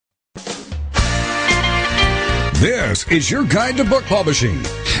This is your guide to book publishing.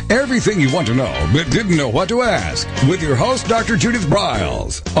 Everything you want to know but didn't know what to ask with your host, Dr. Judith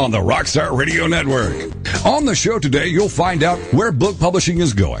Briles, on the Rockstar Radio Network. On the show today, you'll find out where book publishing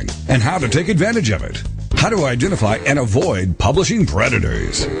is going and how to take advantage of it. How to identify and avoid publishing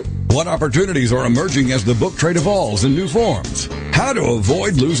predators. What opportunities are emerging as the book trade evolves in new forms. How to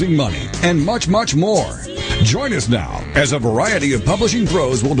avoid losing money, and much, much more. Join us now as a variety of publishing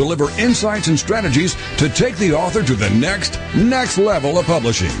pros will deliver insights and strategies to take the author to the next level of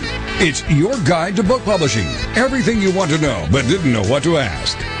publishing. It's your guide to book publishing. Everything you want to know but didn't know what to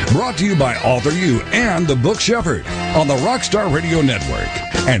ask. Brought to you by Author You and the Book Shepherd on the Rockstar Radio Network.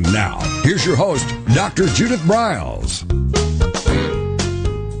 And now, here's your host, Dr. Judith Briles.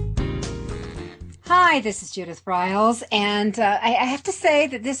 Hi, this is Judith Briles, and I have to say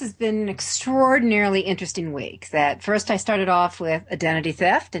that this has been an extraordinarily interesting week. That first I started off with identity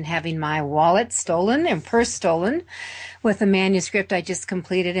theft and having my wallet stolen and purse stolen with a manuscript I just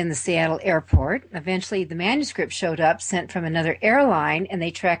completed in the Seattle airport. Eventually, the manuscript showed up, sent from another airline, and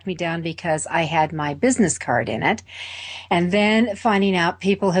they tracked me down because I had my business card in it. And then finding out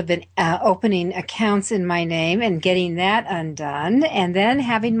people have been opening accounts in my name and getting that undone, and then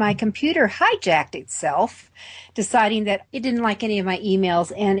having my computer hijacked itself, deciding that it didn't like any of my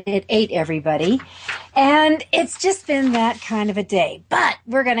emails and it ate everybody. And it's just been that kind of a day. But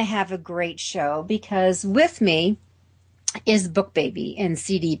we're going to have a great show because with me is Book Baby and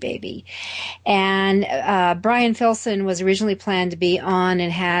CD Baby. And Brian Filson was originally planned to be on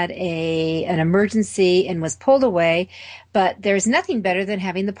and had an emergency and was pulled away, but there's nothing better than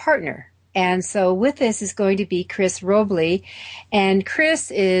having the partner. And so with us is going to be Chris Robley. And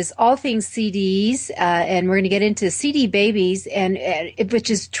Chris is all things CDs, and we're going to get into CD Babies, and which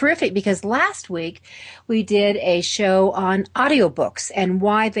is terrific because last week we did a show on audiobooks and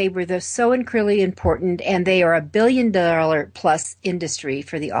why they were so incredibly important, and they are $1 billion plus industry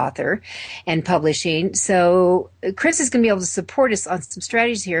for the author and publishing. So Chris is going to be able to support us on some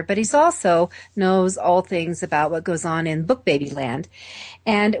strategies here, but he's also knows all things about what goes on in Book Baby land.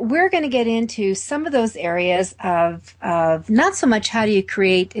 And we're going to get into some of those areas of not so much how do you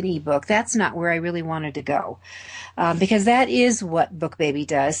create an ebook. That's not where I really wanted to go, because that is what Book Baby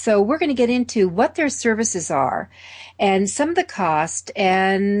does. So we're going to get into what their services are and some of the cost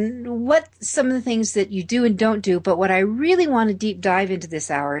and what some of the things that you do and don't do. But what I really want to deep dive into this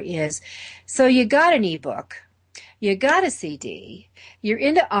hour is, so you got an ebook. You got a CD, you're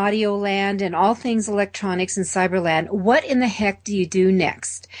into audio land and all things electronics and cyberland. What in the heck do you do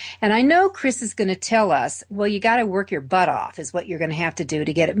next? And I know Chris is going to tell us, well, you got to work your butt off is what you're going to have to do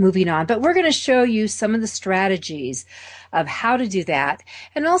to get it moving on. But we're going to show you some of the strategies of how to do that.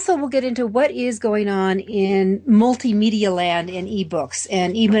 And also we'll get into what is going on in multimedia land and eBooks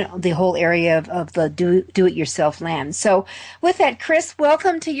and even the whole area of the do-it-yourself land. So with that, Chris,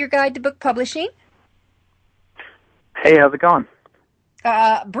 welcome to your guide to book publishing. Hey, how's it going?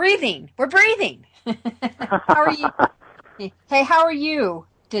 Breathing. We're breathing. How are you? Hey, how are you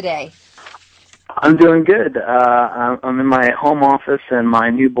today? I'm doing good. I'm in my home office, and my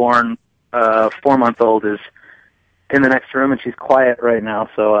newborn 4-month-old is in the next room, and she's quiet right now.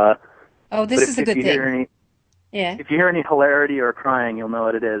 So, oh, this is a good thing. If you hear any hilarity or crying, you'll know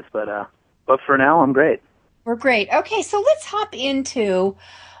what it is. But for now, I'm great. We're great. Okay, so let's hop into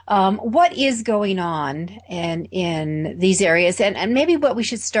what is going on in these areas, and maybe what we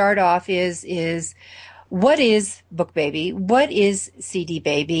should start off is what is Book Baby, what is CD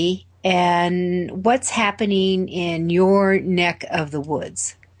Baby, and what's happening in your neck of the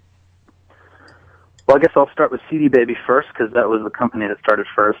woods? Well, I guess I'll start with CD Baby first because that was the company that started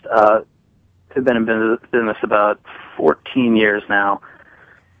first. I've been in business about 14 years now,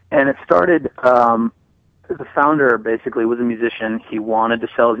 and it started. The founder basically was a musician. He wanted to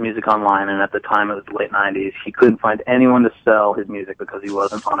sell his music online, and at the time, it was the late 90s, he couldn't find anyone to sell his music because he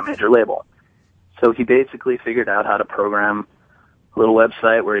wasn't on a major label. So he basically figured out how to program a little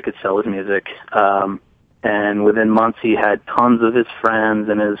website where he could sell his music, and within months, he had tons of his friends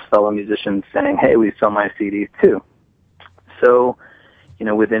and his fellow musicians saying, hey, we sell my CDs too. So,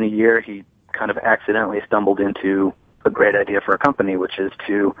 within a year, he kind of accidentally stumbled into a great idea for a company, which is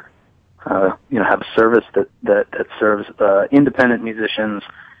to have a service that serves independent musicians,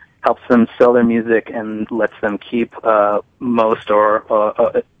 helps them sell their music, and lets them keep most of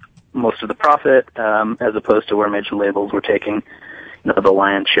the profit, as opposed to where major labels were taking the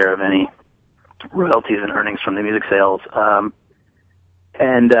lion's share of any royalties and earnings from the music sales.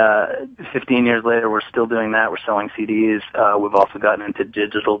 And 15 years later, we're still doing that. We're selling CDs. We've also gotten into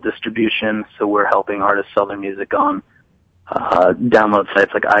digital distribution, so we're helping artists sell their music on download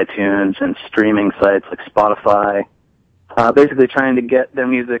sites like iTunes and streaming sites like Spotify, basically trying to get their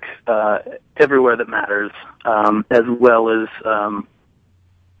music everywhere that matters, as well as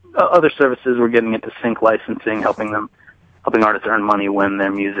other services. We're getting into sync licensing, helping artists earn money when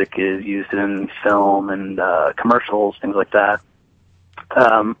their music is used in film and commercials, things like that.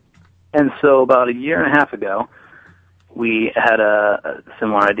 And so about a year and a half ago, we had a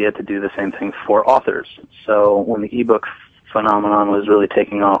similar idea to do the same thing for authors. So when the ebook phenomenon was really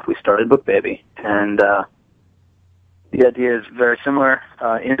taking off, we started BookBaby. And the idea is very similar.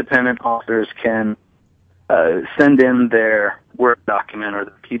 Independent authors can send in their Word document or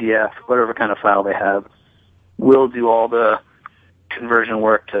the PDF, whatever kind of file they have. We'll do all the conversion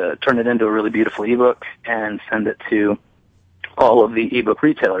work to turn it into a really beautiful ebook and send it to all of the ebook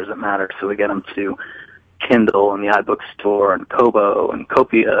retailers that matter. So we get them to Kindle and the iBook Store and Kobo and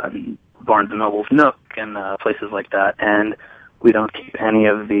Copia and Barnes & Noble's Nook and places like that. And we don't keep any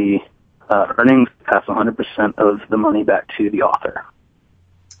of the earnings, pass 100% of the money back to the author.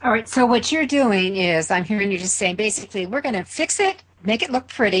 All right, so what you're doing is, I'm hearing you just saying, basically, we're going to fix it, make it look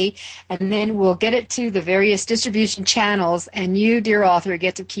pretty, and then we'll get it to the various distribution channels, and you, dear author,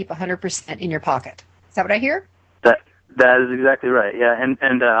 get to keep 100% in your pocket. Is that what I hear? That is exactly right, yeah.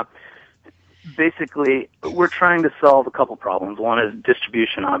 And basically, we're trying to solve a couple problems. One is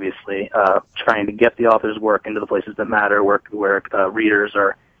distribution, obviously, trying to get the author's work into the places that matter, where readers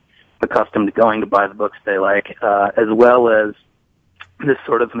are accustomed to going to buy the books they like, as well as this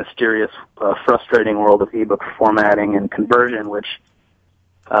sort of mysterious, frustrating world of ebook formatting and conversion, which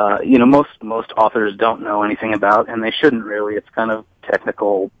most authors don't know anything about, and they shouldn't really. It's kind of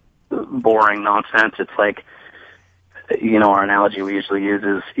technical, boring nonsense. It's like, our analogy we usually use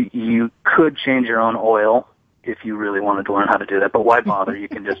is you could change your own oil if you really wanted to learn how to do that, but why bother? You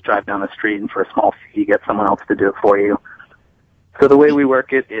can just drive down the street and for a small fee get someone else to do it for you. So the way we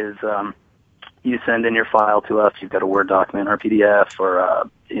work it is you send in your file to us. You've got a Word document or a PDF or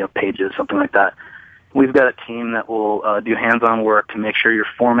pages, something like that. We've got a team that will do hands-on work to make sure your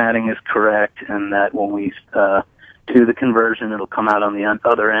formatting is correct, and that when we do the conversion, it'll come out on the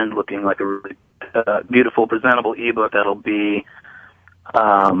other end looking like a really beautiful, presentable ebook that'll be,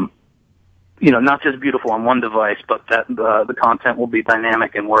 not just beautiful on one device, but that the content will be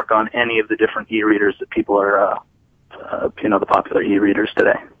dynamic and work on any of the different e-readers that people are, the popular e-readers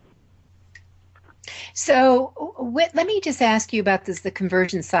today. So let me just ask you about the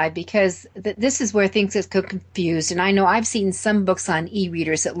conversion side, because this is where things get confused. And I know I've seen some books on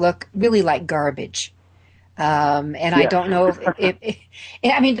e-readers that look really like garbage. And yeah. I don't know if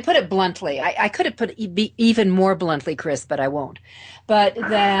to put it bluntly, I could have put it even more bluntly, Chris, but I won't. But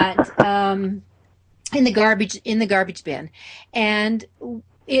that in the garbage bin. And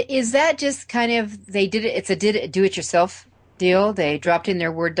is that just kind of, they did it, it's a do-it-yourself deal? They dropped in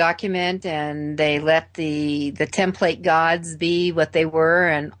their Word document and they let the template gods be what they were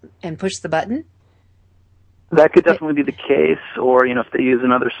and push the button? That could definitely be the case. Or, if they use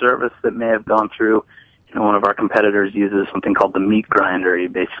another service that may have gone through, one of our competitors uses something called the meat grinder.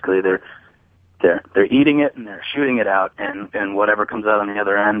 Basically, they're eating it and they're shooting it out, and whatever comes out on the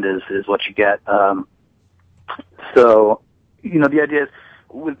other end is what you get. So, the idea is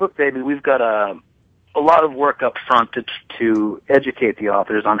with BookBaby, we've got a lot of work up front to educate the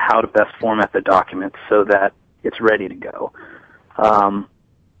authors on how to best format the document so that it's ready to go. And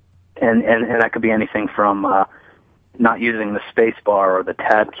that could be anything from not using the space bar or the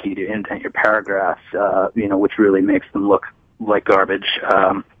tab key to indent your paragraphs, which really makes them look like garbage.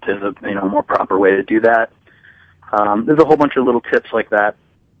 There's a more proper way to do that. There's a whole bunch of little tips like that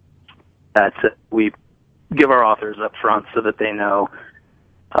we give our authors up front so that they know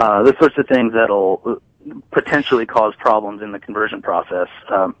the sorts of things that'll potentially cause problems in the conversion process.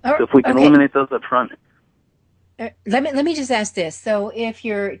 So if we can eliminate those up front. Let me just ask this. So if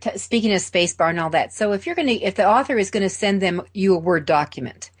you're speaking of spacebar and all that, so if the author is going to send you a Word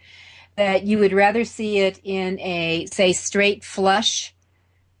document, that you would rather see it in a, say, straight flush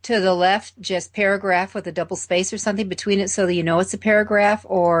to the left, just paragraph with a double space or something between it so that you know it's a paragraph,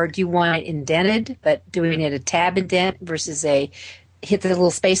 or do you want it indented, but doing it a tab indent versus hit the little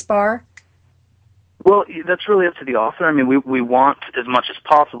space bar? Well, that's really up to the author. I mean, we want, as much as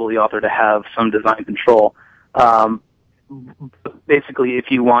possible, the author to have some design control. Basically, if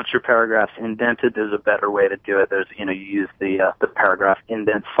you want your paragraphs indented, there's a better way to do it. There's, you use the paragraph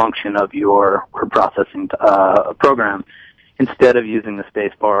indent function of your word processing program instead of using the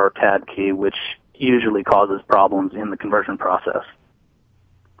spacebar or tab key, which usually causes problems in the conversion process.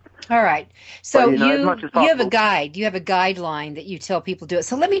 All right. So but, as much as you have a possible. guide. You have a guideline that you tell people to do it.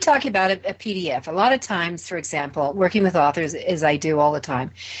 So let me talk about a PDF. A lot of times, for example, working with authors, as I do all the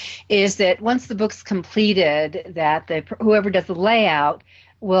time, is that once the book's completed, that whoever does the layout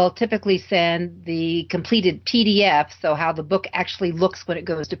will typically send the completed PDF, so how the book actually looks when it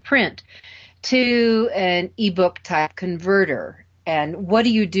goes to print, to an eBook type converter. And what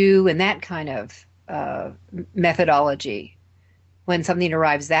do you do in that kind of methodology? When something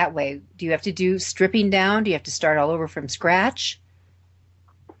arrives that way, do you have to do stripping down? Do you have to start all over from scratch?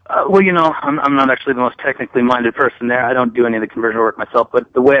 Well, I'm not actually the most technically minded person there. I don't do any of the conversion work myself,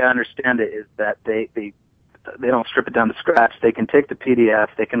 but the way I understand it is that they don't strip it down to scratch. They can take the PDF,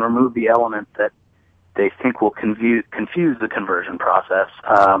 they can remove the elements that they think will confuse the conversion process,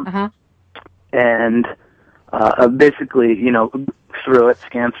 and basically,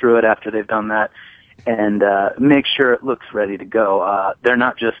 scan through it after they've done that, and make sure it looks ready to go. They're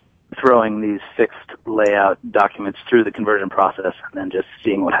not just throwing these fixed layout documents through the conversion process and then just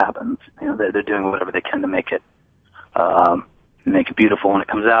seeing what happens. They're doing whatever they can to make it beautiful when it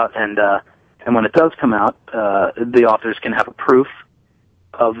comes out. And when it does come out, the authors can have a proof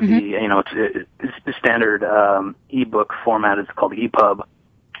of it's the standard ebook format. It's called EPUB.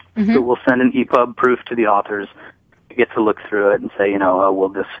 So we'll send an EPUB proof to the authors. They get to look through it and say, well,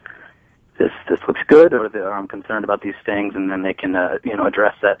 this looks good, or I'm concerned about these things, and then they can,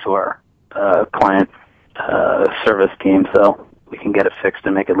 address that to our client service team, so we can get it fixed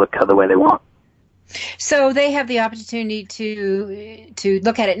and make it look the way they want. So they have the opportunity to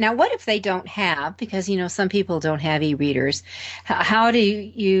look at it. Now, what if they don't have, because, some people don't have e-readers, how do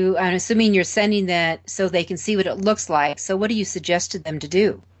you, I'm assuming you're sending that so they can see what it looks like, so what do you suggest to them to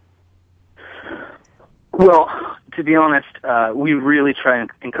do? Well, to be honest, we really try and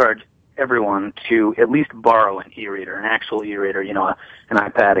encourage everyone to at least borrow an e-reader, an actual e-reader, an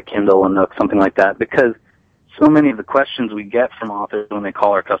iPad, a Kindle, a Nook, something like that, because so many of the questions we get from authors when they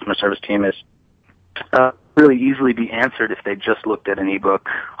call our customer service team is really easily be answered if they just looked at an ebook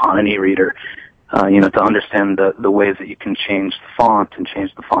on an e-reader, to understand the ways that you can change the font and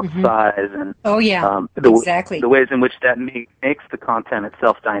change the font size, and exactly the ways in which that makes the content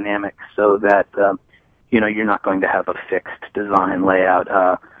itself dynamic, so that you're not going to have a fixed design layout.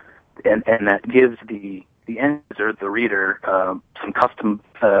 And that gives the end user, the reader, some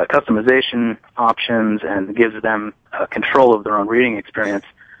customization options, and gives them control of their own reading experience.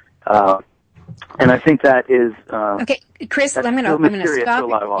 And I think that is okay, Chris. I'm going to stop. To a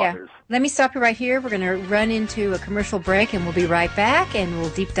lot of authors. Let me stop you right here. We're going to run into a commercial break, and we'll be right back, and we'll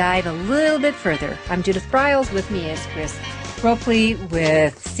deep dive a little bit further. I'm Judith Briles. With me is Chris Ropley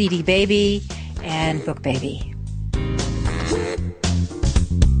with CD Baby and Book Baby.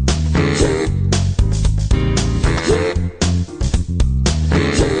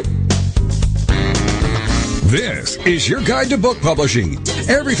 This is your guide to book publishing.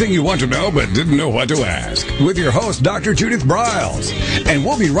 Everything you want to know but didn't know what to ask. With your host, Dr. Judith Briles. And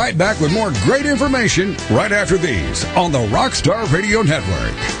we'll be right back with more great information right after these on the Rockstar Radio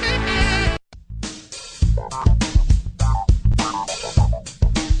Network.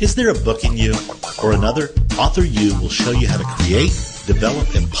 Is there a book in you or another? Author U will show you how to create,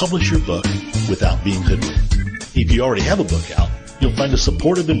 develop, and publish your book without being hoodwinked. If you already have a book out, you'll find a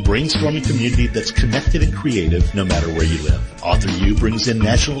supportive and brainstorming community that's connected and creative no matter where you live. Author U brings in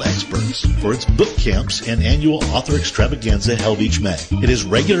national experts for its book camps and annual author extravaganza held each May. It has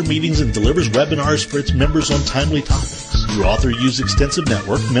regular meetings and delivers webinars for its members on timely topics. Through Author U's extensive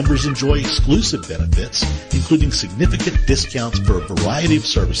network, members enjoy exclusive benefits, including significant discounts for a variety of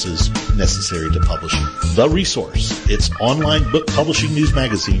services necessary to publishing. The Resource, its online book publishing news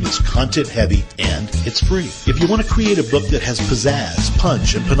magazine, is content-heavy and it's free. If you want to create a book that has pizzazz,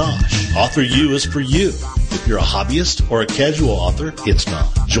 punch, and panache, Author U is for you. If you're a hobbyist or a casual author, it's not.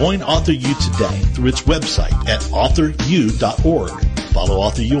 Join Author U today through its website at authoru.org. Follow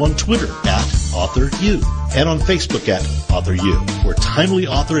Author U on Twitter at Author U and on Facebook at Author U, where timely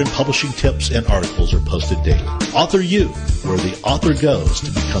author and publishing tips and articles are posted daily. Author U, where the author goes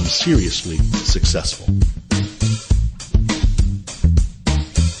to become seriously successful.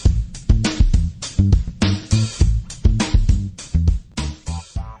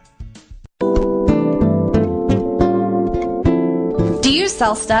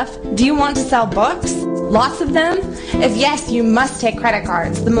 Sell stuff? Do you want to sell books? Lots of them? If yes, you must take credit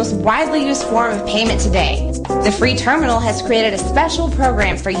cards, the most widely used form of payment today. The Free Terminal has created a special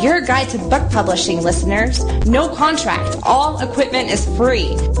program for your guide to book publishing listeners. No contract, all equipment is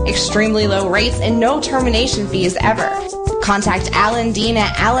free, extremely low rates, and no termination fees ever. Contact Alan Dean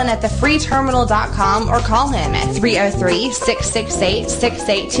at alan@thefreeterminal.com or call him at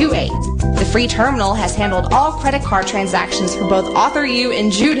 303-668-6828. The Free Terminal has handled all credit card transactions for both author you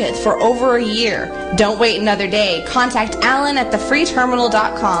and Judith for over a year. Don't wait another day. Contact Alan at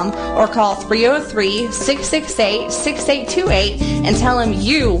thefreeterminal.com or call 303-668-6828 and tell him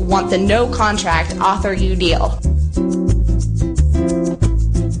you want the no-contract author you deal.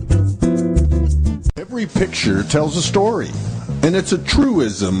 Every picture tells a story. And it's a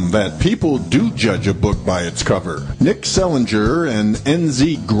truism that people do judge a book by its cover. Nick Sellinger and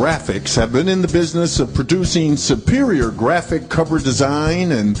NZ Graphics have been in the business of producing superior graphic cover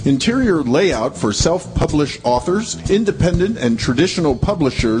design and interior layout for self-published authors, independent and traditional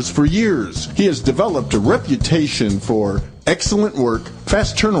publishers for years. He has developed a reputation for excellent work,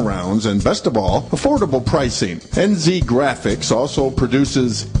 fast turnarounds, and best of all, affordable pricing. NZ Graphics also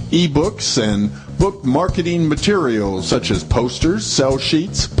produces eBooks and book marketing materials such as posters, sell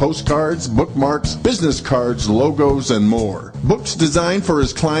sheets, postcards, bookmarks, business cards, logos, and more. Books designed for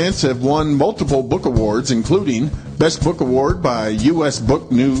his clients have won multiple book awards, including Best Book Award by U.S.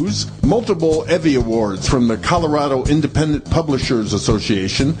 Book News, multiple Evie Awards from the Colorado Independent Publishers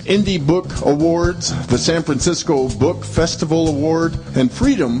Association, Indie Book Awards, the San Francisco Book Festival Award, and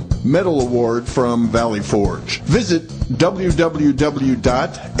Freedom Medal Award from Valley Forge. Visit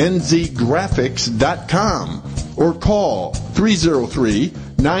www.nzgraphics.com or call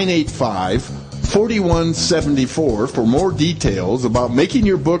 303-985-4174 for more details about making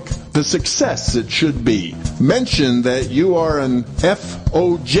your book the success it should be. Mention that you are an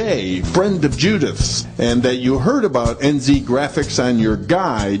FOJ, friend of Judith's, and that you heard about NZ Graphics on your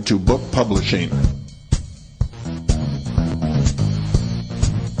guide to book publishing.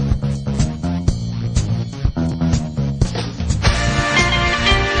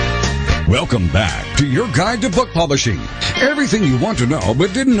 Welcome back to your guide to book publishing. Everything you want to know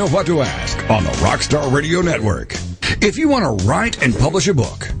but didn't know what to ask on the Rockstar Radio Network. If you want to write and publish a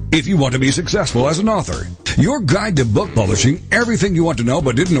book, if you want to be successful as an author, your guide to book publishing, everything you want to know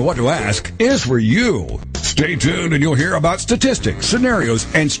but didn't know what to ask, is for you. Stay tuned and you'll hear about statistics, scenarios,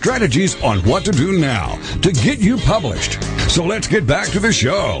 and strategies on what to do now to get you published. So let's get back to the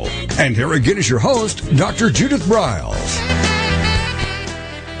show. And here again is your host, Dr. Judith Briles.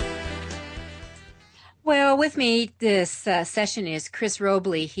 Well, with me this session is Chris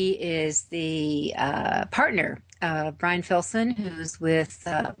Robley. He is the partner of Brian Filson, who's with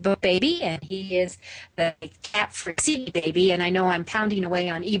Book Baby, and he is the cat for CD Baby. And I know I'm pounding away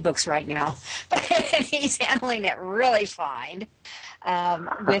on eBooks right now, but he's handling it really fine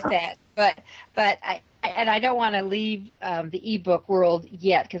with that. But I don't want to leave the ebook world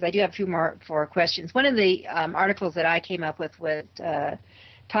yet, because I do have a few more questions. One of the articles that I came up with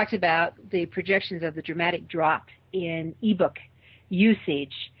talked about the projections of the dramatic drop in ebook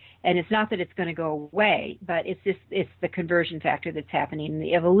usage, and it's not that it's going to go away, but it's the conversion factor that's happening,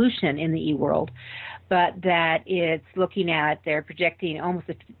 the evolution in the e-world, but that it's looking at, they're projecting almost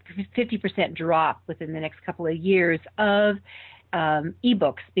a 50% drop within the next couple of years of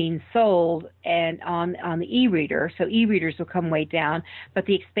ebooks being sold and on the e-reader. So e-readers will come way down, but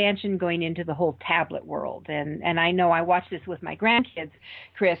the expansion going into the whole tablet world. And I know I watch this with my grandkids,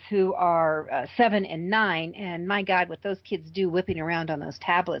 Chris, who are 7 and 9, and my God, what those kids do whipping around on those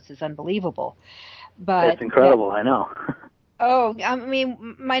tablets is unbelievable. But it's incredible, I know. Oh, I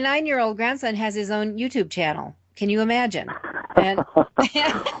mean, my 9-year-old grandson has his own YouTube channel. Can you imagine? And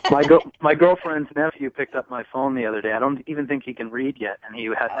my girlfriend's nephew picked up my phone the other day. I don't even think he can read yet, and he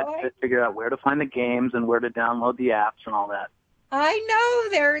had to figure out where to find the games and where to download the apps and all that. I know,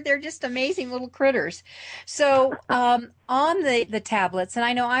 they're just amazing little critters. So on the tablets, and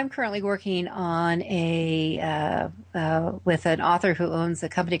I know I'm currently working on with an author who owns a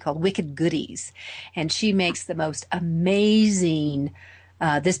company called Wicked Goodies, and she makes the most amazing.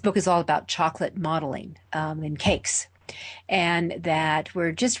 This book is all about chocolate modeling and cakes, and that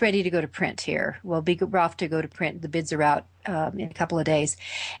we're just ready to go to print here. We're off to go to print. The bids are out in a couple of days,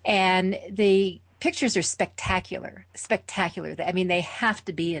 and the pictures are spectacular. I mean, they have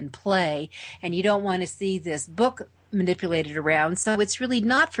to be in play, and you don't want to see this book manipulated around. So it's really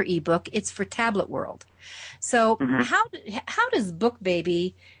not for ebook; it's for tablet world. So how does Book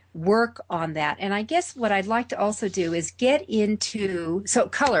Baby work on that? And I guess what I'd like to also do is get into, so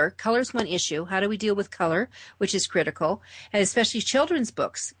color's one issue. How do we deal with color, which is critical, and especially children's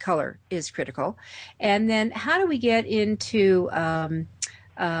books, color is critical. And then how do we get into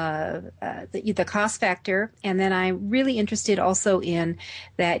the cost factor, and then I'm really interested also in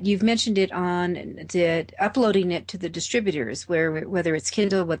that you've mentioned it on uploading it to the distributors, whether it's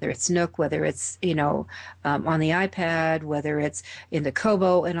Kindle, whether it's Nook, whether it's on the iPad, whether it's in the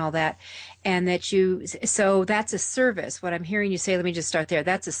Kobo and all that, and so that's a service. What I'm hearing you say, let me just start there.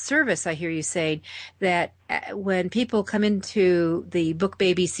 That's a service. I hear you saying that when people come into the Book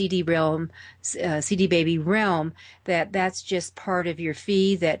Baby CD realm, CD Baby realm, that's just part of your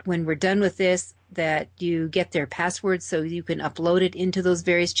fee, that when we're done with this, that you get their passwords so you can upload it into those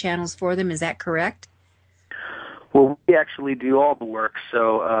various channels for them. Is that correct? Well, we actually do all the work,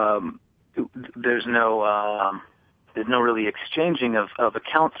 so there's no really exchanging of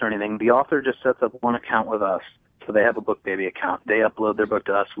accounts or anything. The author just sets up one account with us, so they have a Book Baby account. They upload their book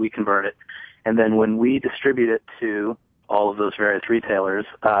to us, we convert it, and then when we distribute it to all of those various retailers,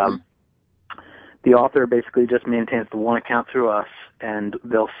 the author basically just maintains the one account through us, and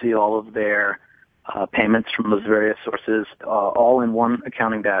they'll see all of their payments from those various sources all in one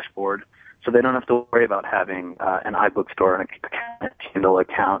accounting dashboard. So they don't have to worry about having an iBook store and a Kindle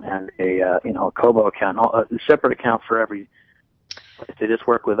account and a Kobo account, a separate account for every. They just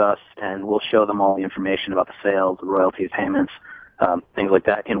work with us, and we'll show them all the information about the sales, the royalties, payments, things like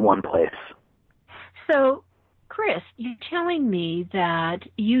that in one place. So, Chris, you're telling me that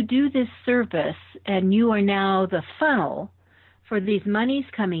you do this service, and you are now the funnel for these monies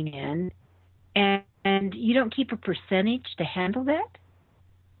coming in, and you don't keep a percentage to handle that?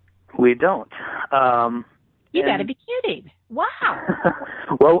 We don't. You got to be kidding! Wow.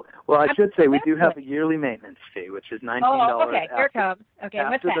 well, I should say we do have a yearly maintenance fee, which is $19. Oh, okay. Here it comes. Okay,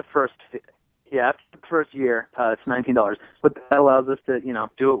 what's that? After the first year, it's $19. But that allows us to,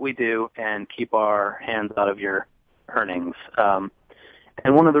 do what we do and keep our hands out of your earnings.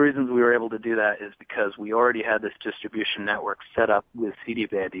 And one of the reasons we were able to do that is because we already had this distribution network set up with CD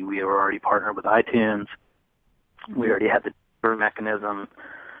Baby. We were already partnered with iTunes. We already had the mechanism.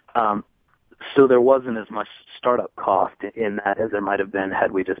 So there wasn't as much startup cost in that as there might have been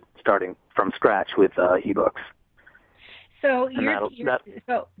had we just starting from scratch with eBooks. So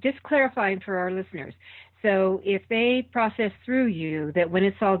so just clarifying for our listeners. So if they process through you, that when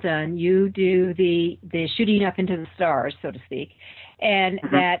it's all done, you do the shooting up into the stars, so to speak, and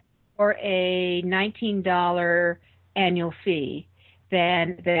that for a $19 annual fee,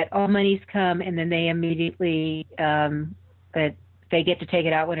 then that all monies come and then they immediately they get to take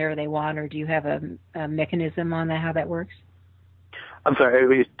it out whenever they want, or do you have a mechanism on that, how that works? I'm sorry,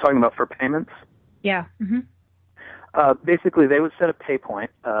 are you talking about for payments? Yeah. Basically, they would set a pay point,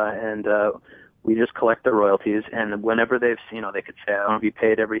 and we just collect the royalties, and whenever they could say, I want to be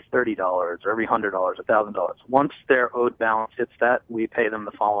paid every $30 or every $100, $1,000. Once their owed balance hits that, we pay them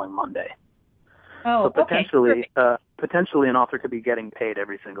the following Monday. Oh, so potentially an author could be getting paid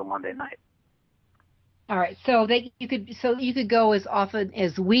every single Monday night. All right, so you could go as often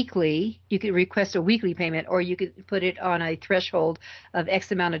as weekly. You could request a weekly payment, or you could put it on a threshold of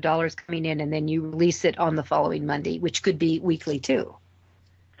X amount of dollars coming in, and then you release it on the following Monday, which could be weekly too.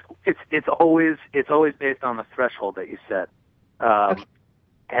 It's always based on the threshold that you set, Okay.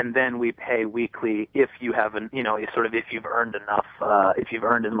 And then we pay weekly if you haven't, if you've earned enough, if you've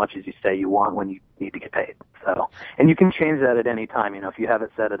earned as much as you say you want when you need to get paid. So, and you can change that at any time. If you have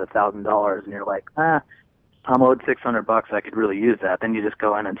it set at $1,000 and you're like, I'm owed $600, I could really use that. Then you just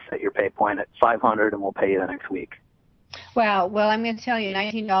go in and set your pay point at $500, and we'll pay you the next week. Well, I'm going to tell you,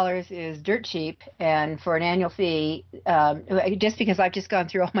 $19 is dirt cheap, and for an annual fee, just because I've just gone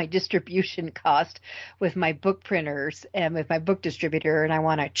through all my distribution cost with my book printers and with my book distributor, and I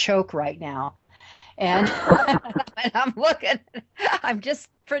want to choke right now. And, and I'm just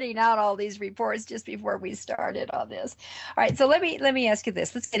printing out all these reports just before we started on this. All right, so let me ask you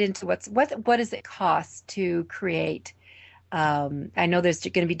this. Let's get into what does it cost to create? I know there's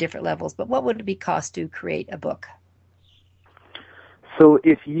going to be different levels, but what would it cost to create a book? So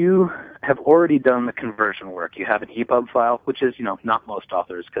if you have already done the conversion work, you have an EPUB file, which is, not most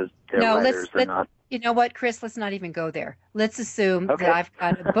authors because they're writers are not. You know what, Chris? Let's not even go there. Let's assume that I've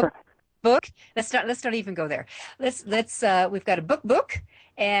got a book. Let's not even go there. We've got a book,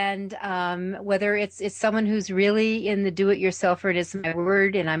 and whether it's someone who's really in the do-it-yourselfer, and it's my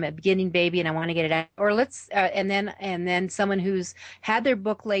word, and I'm a beginning baby, and I want to get it out, or and then someone who's had their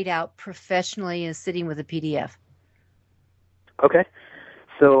book laid out professionally and sitting with a PDF. Okay.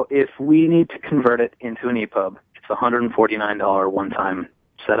 So if we need to convert it into an EPUB, it's a $149 one-time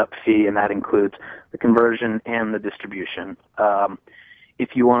setup fee, and that includes the conversion and the distribution.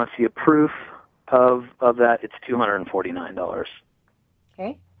 If you want to see a proof of that, it's $249.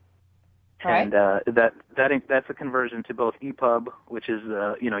 Okay. And that's a conversion to both EPUB, which is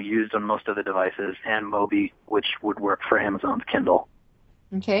used on most of the devices, and Mobi, which would work for Amazon's Kindle.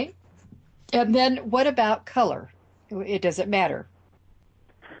 Okay. And then what about color? Does it matter?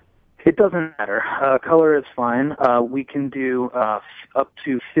 It doesn't matter. Color is fine. We can do up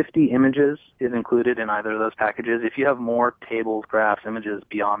to 50 images is included in either of those packages. If you have more tables, graphs, images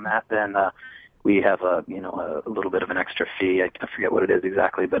beyond that, then we have a little bit of an extra fee. I forget what it is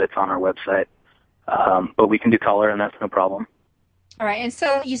exactly, but it's on our website. But we can do color, and that's no problem. All right. And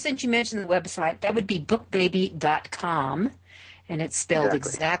so since you mentioned the website, that would be bookbaby.com, and it's spelled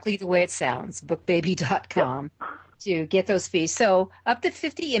exactly the way it sounds, bookbaby.com. Yep. To get those fees. So up to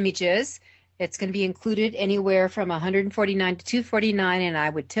 50 images, it's going to be included anywhere from $149 to $249, and I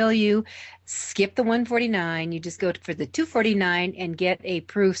would tell you, skip the $149. You just go for the $249 and get a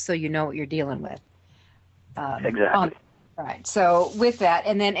proof so you know what you're dealing with. Exactly. Right. So with that,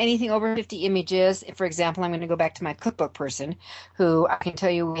 and then anything over 50 images, for example, I'm going to go back to my cookbook person, who I can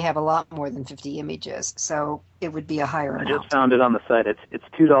tell you we have a lot more than 50 images, so it would be a higher amount. I just found it on the site. It's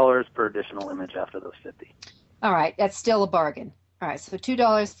 $2 per additional image after those 50. All right, that's still a bargain. All right, so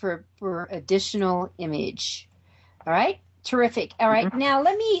 $2 per additional image. All right, terrific. All right, now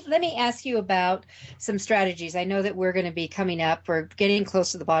let me ask you about some strategies. I know that we're going to be coming up. We're getting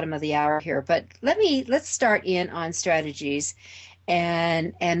close to the bottom of the hour here, but let's start in on strategies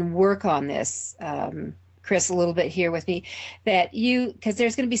and work on this. Chris, a little bit here with me, because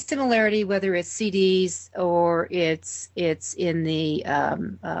there's going to be similarity whether it's CDs or it's in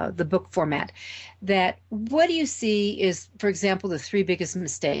the book format. That what do you see is, for example, the 3 biggest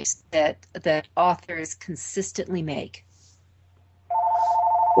mistakes that authors consistently make?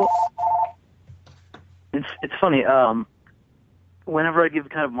 Well, it's funny. Whenever I give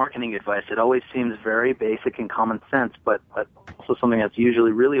kind of marketing advice, it always seems very basic and common sense, but also something that's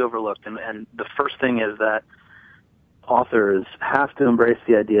usually really overlooked. And the first thing is that authors have to embrace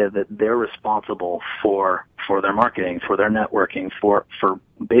the idea that they're responsible for their marketing, for their networking, for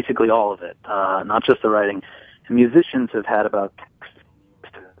basically all of it, not just the writing. And musicians have had about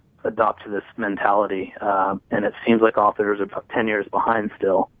to adopt to this mentality, and it seems like authors are about 10 years behind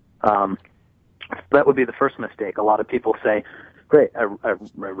still. That would be the first mistake. A lot of people say, great, I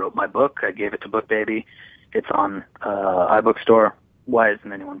wrote my book, I gave it to BookBaby, it's on iBook Store, why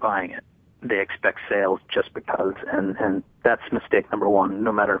isn't anyone buying it? They expect sales just because, and that's mistake number one,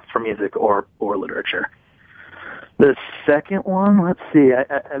 no matter for music or literature. The second one, let's see,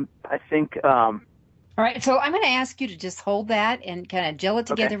 I think... All right, so I'm going to ask you to just hold that and kind of gel it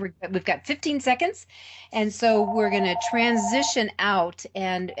together. Okay. We've got 15 seconds, and so we're going to transition out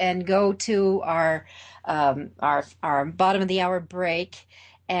and go to our bottom of the hour break.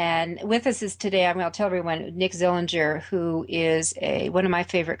 And with us is today, I'm going to tell everyone, Nick Zillinger, who is one of my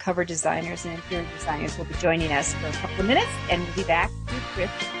favorite cover designers and interior designers, will be joining us for a couple of minutes, and we'll be back with Chris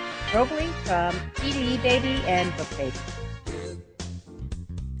Robley from eBaby and BookBaby.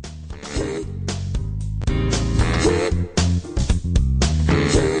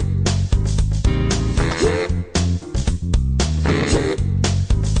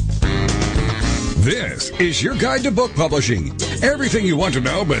 This is your guide to book publishing. Everything you want to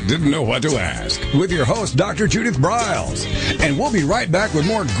know but didn't know what to ask. With your host, Dr. Judith Briles. And we'll be right back with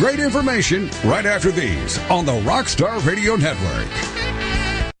more great information right after these on the Rockstar Radio Network.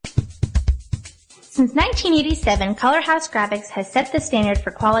 Since 1987, Color House Graphics has set the standard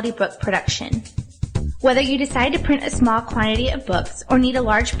for quality book production. Whether you decide to print a small quantity of books or need a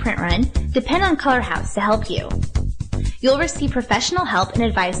large print run, depend on Color House to help you. You'll receive professional help and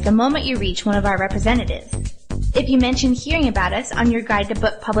advice the moment you reach one of our representatives. If you mention hearing about us on your guide to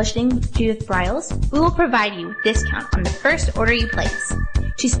book publishing with Judith Briles, we will provide you with a discount on the first order you place.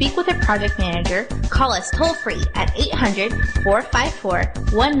 To speak with a project manager, call us toll-free at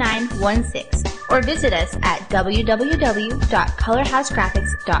 800-454-1916 or visit us at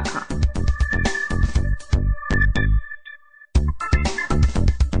www.colorhousegraphics.com.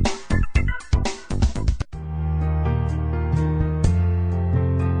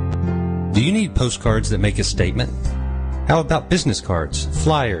 Do you need postcards that make a statement? How about business cards,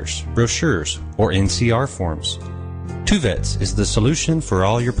 flyers, brochures, or NCR forms? Tuvets is the solution for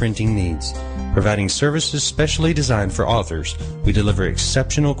all your printing needs. Providing services specially designed for authors, we deliver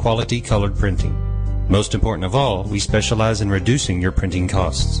exceptional quality colored printing. Most important of all, we specialize in reducing your printing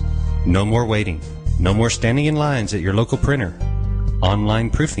costs. No more waiting. No more standing in lines at your local printer.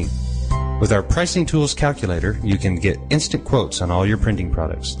 Online proofing. With our pricing tools calculator, you can get instant quotes on all your printing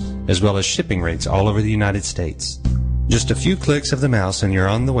products, as well as shipping rates all over the United States. Just a few clicks of the mouse and you're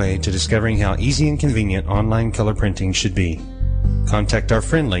on the way to discovering how easy and convenient online color printing should be. contact our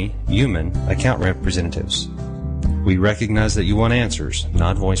friendly, human account representatives. We recognize that you want answers,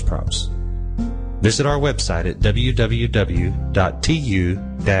 not voice prompts. Visit our website at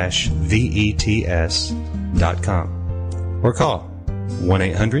www.tu-vets.com or call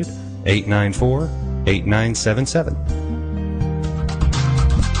 1-800-894-8977.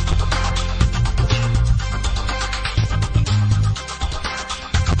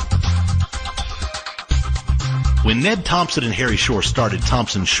 When Ned Thompson and Harry Shore started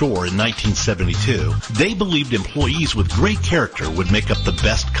Thompson Shore in 1972, they believed employees with great character would make up the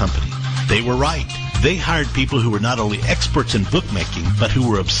best company. They were right. They hired people who were not only experts in bookmaking, but who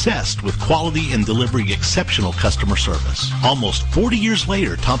were obsessed with quality and delivering exceptional customer service. Almost 40 years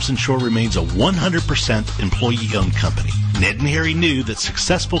later, Thompson Shore remains a 100% employee-owned company. Ned and Harry knew that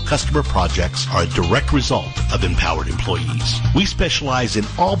successful customer projects are a direct result of empowered employees. We specialize in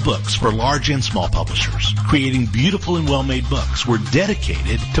all books for large and small publishers, creating beautiful and well-made books. We're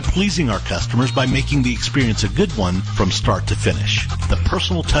dedicated to pleasing our customers by making the experience a good one from start to finish. The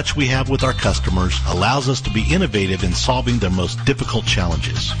personal touch we have with our customers allows us to be innovative in solving their most difficult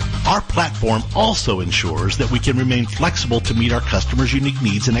challenges. Our platform also ensures that we can remain flexible to meet our customers' unique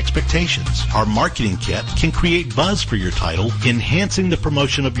needs and expectations. Our marketing kit can create buzz for your title, enhancing the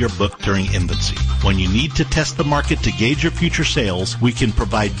promotion of your book during infancy. When you need to test the market to gauge your future sales, we can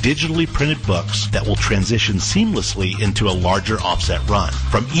provide digitally printed books that will transition seamlessly into a larger offset run.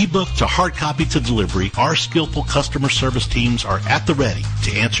 From ebook to hard copy to delivery, our skillful customer service teams are at the ready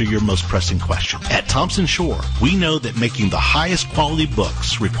to answer your most pressing question. At Thompson Shore, we know that making the highest quality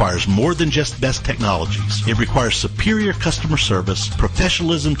books requires more than just best technologies. It requires superior customer service,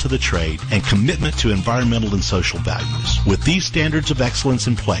 professionalism to the trade, and commitment to environmental and social values. With these standards of excellence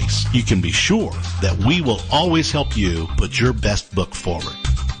in place, you can be sure that we will always help you put your best book forward.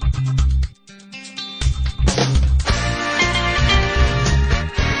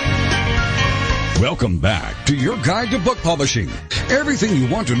 Welcome back to your guide to book publishing. Everything you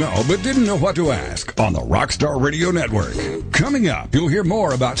want to know but didn't know what to ask on the Rockstar Radio Network. Coming up, you'll hear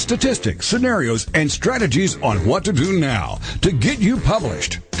more about statistics, scenarios, and strategies on what to do now to get you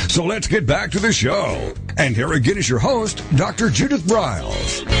published. So let's get back to the show. And here again is your host, Dr. Judith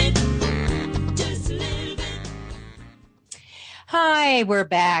Briles. Hi, we're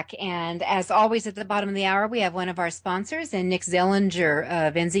back. And as always at the bottom of the hour, we have one of our sponsors, and Nick Zellinger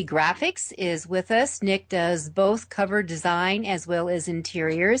of NZ Graphics is with us. Nick does both cover design as well as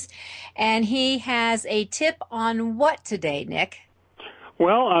interiors. And he has a tip on what today, Nick?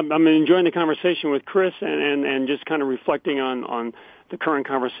 Well, I'm enjoying the conversation with Chris and just kind of reflecting on the current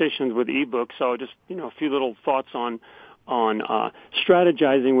conversations with eBooks. So just, a few little thoughts on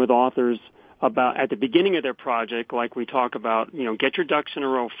strategizing with authors about at the beginning of their project, like we talk about, get your ducks in a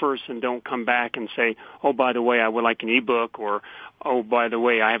row first and don't come back and say, oh, by the way, I would like an ebook, or, oh, by the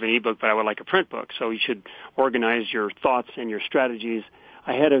way, I have an ebook, but I would like a print book. So you should organize your thoughts and your strategies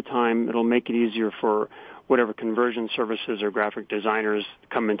ahead of time. It'll make it easier for whatever conversion services or graphic designers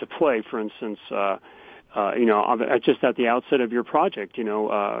come into play. For instance, just at the outset of your project,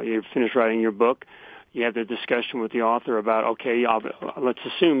 you finish writing your book. You have the discussion with the author about, okay, let's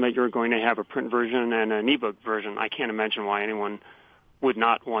assume that you're going to have a print version and an ebook version. I can't imagine why anyone would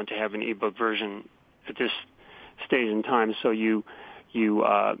not want to have an ebook version at this stage in time. So you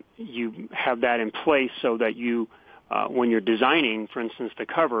have that in place so that you, when you're designing, for instance, the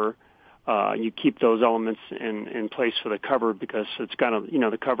cover, you keep those elements in place for the cover, because it's got to,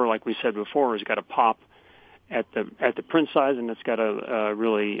 the cover, like we said before, has got to pop at the print size, and it's got to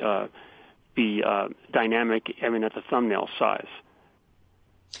really be dynamic, at the thumbnail size.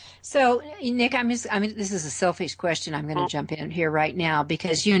 So, Nick, this is a selfish question. I'm going to jump in here right now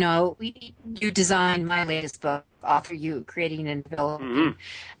because, you designed my latest book, Author You, Creating and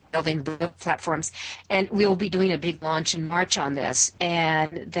Building Book Platforms, and we'll be doing a big launch in March on this.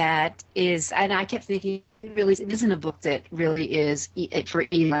 And and I kept thinking, it isn't a book that really is for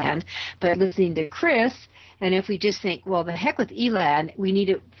eLand, but listening to Chris, and if we just think, well, the heck with eLand, we need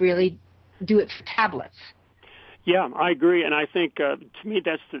to really do it for tablets. Yeah, I agree, and I think to me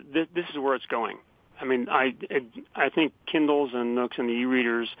this is where it's going. I think Kindles and Nooks and the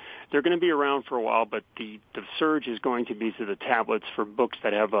e-readers, they're going to be around for a while, but the surge is going to be to the tablets for books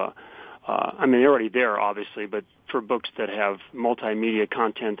that have they're already there, obviously, but for books that have multimedia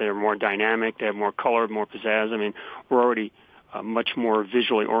content that are more dynamic, they have more color, more pizzazz. We're already a much more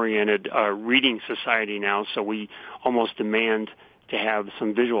visually oriented reading society now, so we almost demand to have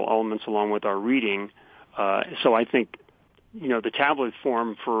some visual elements along with our reading. So I think, the tablet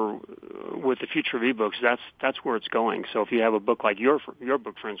form with the future of ebooks, that's where it's going. So if you have a book like your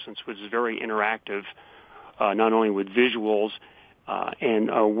book, for instance, which is very interactive, not only with visuals and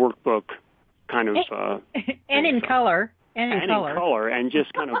a workbook kind of and in color. And in color, and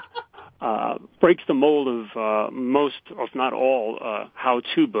just kind of breaks the mold of most, if not all,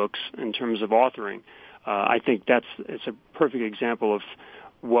 how-to books in terms of authoring. I think it's a perfect example of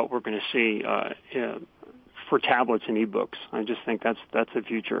what we're going to see for tablets and eBooks. I just think that's the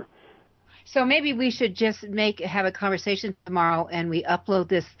future. So maybe we should just have a conversation tomorrow, and we upload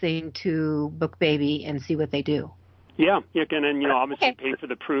this thing to BookBaby and see what they do. Yeah, and then obviously pay for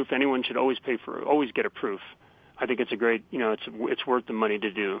the proof. Anyone should always get a proof. I think it's a great, it's worth the money to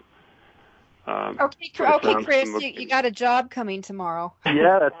do. Okay, Chris, you got a job coming tomorrow.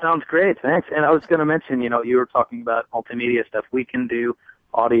 Yeah, that sounds great. Thanks. And I was going to mention, you were talking about multimedia stuff. We can do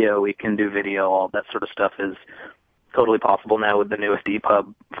audio, we can do video, all that sort of stuff is totally possible now with the newest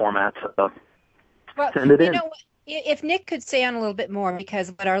EPUB formats. So send it in. Know what? If Nick could stay on a little bit more,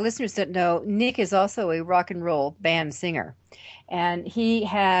 because what our listeners don't know, Nick is also a rock and roll band singer. And he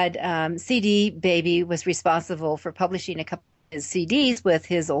had CD Baby was responsible for publishing a couple of his CDs with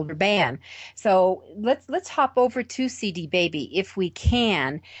his older band. So let's hop over to CD Baby if we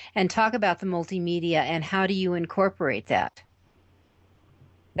can and talk about the multimedia and how do you incorporate that.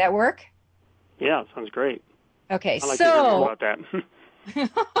 That work? Yeah, sounds great. Okay, I'd like to hear more about that.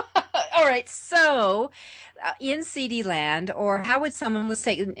 All right, so in CD land, or how would someone, let's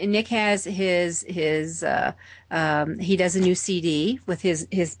say Nick has his he does a new CD with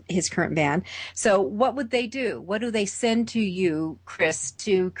his current band. So what would they do? What do they send to you, Chris,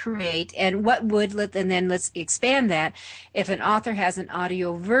 to create? And what would, and then let's expand that. If an author has an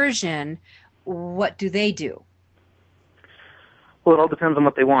audio version, what do they do? Well, it all depends on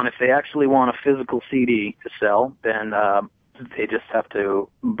what they want. If they actually want a physical CD to sell, then they just have to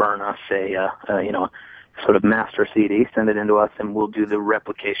burn us a sort of master CD, send it into us, and we'll do the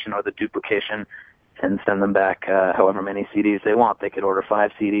replication or the duplication and send them back however many CDs they want. They could order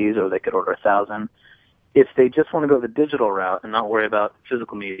 5 CDs or they could order 1,000. If they just want to go the digital route and not worry about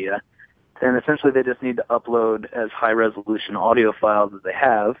physical media, then essentially they just need to upload as high-resolution audio files as they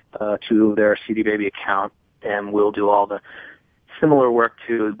have to their CD Baby account, and we'll do all the similar work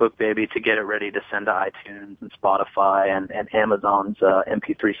to BookBaby to get it ready to send to iTunes and Spotify and Amazon's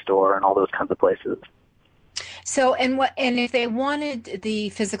MP3 store and all those kinds of places. So, and if they wanted the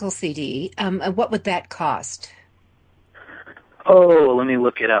physical CD, what would that cost? Oh, let me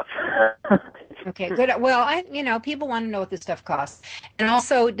look it up. Okay, good. Well, people want to know what this stuff costs. And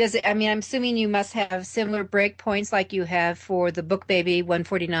also, I'm assuming you must have similar breakpoints like you have for the BookBaby,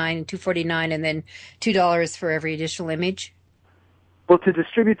 $149 and $249, and then $2 for every additional image? Well, to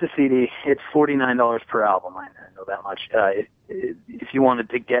distribute the CD, it's $49 per album. I know that much. If you wanted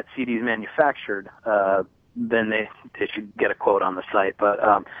to get CDs manufactured, then they should get a quote on the site.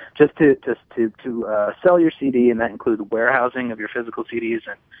 But just to sell your CD, and that includes warehousing of your physical CDs,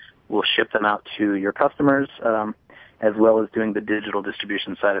 and we'll ship them out to your customers, as well as doing the digital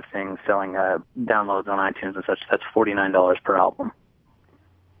distribution side of things, selling downloads on iTunes and such. That's $49 per album.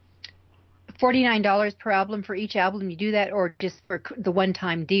 $49 per album for each album you do that, or just for the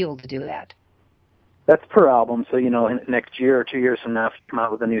one-time deal to do that? That's per album. So, next year or 2 years from now, if you come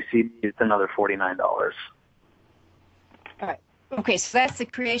out with a new CD, it's another $49. All right. Okay, so that's the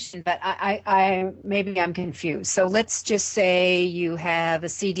creation, but I maybe I'm confused. So let's just say you have a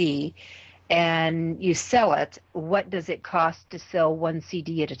CD and you sell it. What does it cost to sell one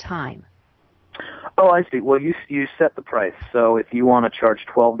CD at a time? Oh, I see. Well, you set the price. So if you want to charge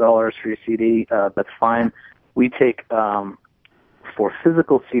 $12 for your CD, that's fine. We take, for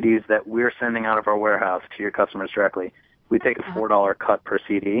physical CDs that we're sending out of our warehouse to your customers directly, we take a $4 cut per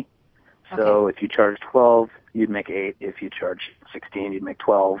CD. So if you charge $12, you'd make $8. If you charge $16, you'd make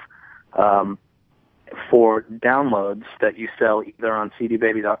 $12. For downloads that you sell either on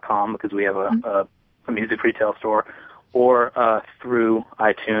cdbaby.com, because we have a music retail store, or through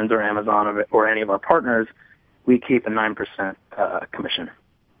iTunes or Amazon or any of our partners, we keep a 9% commission.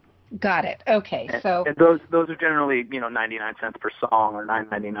 Got it. Okay, so and those are generally 99 cents per song or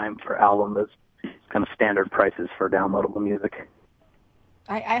 $9.99 per album. Those kind of standard prices for downloadable music.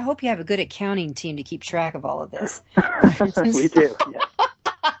 I hope you have a good accounting team to keep track of all of this. We do. Yes.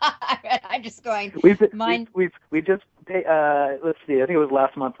 I'm just going. We just paid, let's see. I think it was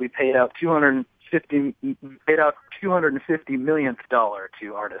last month. We paid out $250 millionth dollar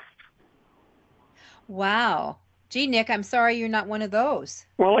to artists. Wow. Gee, Nick, I'm sorry you're not one of those.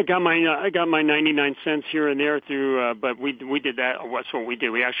 Well, I got my 99 cents here and there through, but we did that. That's what we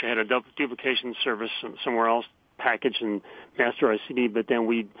did. We actually had a duplication service somewhere else, package and master our CD, but then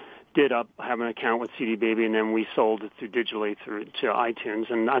we did have an account with CD Baby, and then we sold it digitally to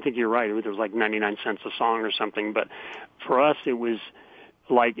iTunes. And I think you're right; it was like 99 cents a song or something. But for us, it is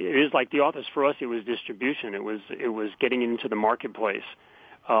like the authors. For us, it was distribution. It was getting into the marketplace,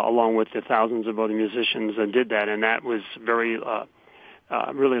 along with the thousands of other musicians that did that, and that was very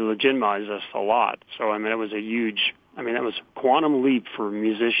really legitimized us a lot. So I mean, it was that was a quantum leap for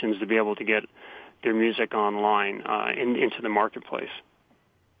musicians to be able to get their music online into the marketplace.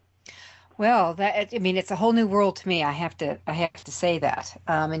 Well, it's a whole new world to me. I have to say that.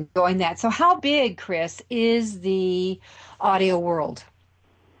 Enjoying that. So, how big, Chris, is the audio world?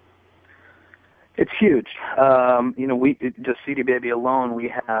 It's huge. We just CD Baby alone,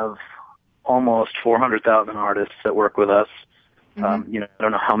 we have almost 400,000 artists that work with us. Mm-hmm. I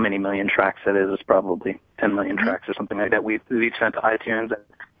don't know how many million tracks that is. It's probably 10 million tracks or something like that. We've sent to iTunes,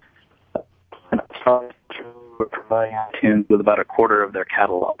 and we're providing iTunes with about a quarter of their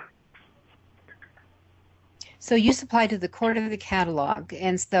catalog. So you supply to the quarter of the catalog,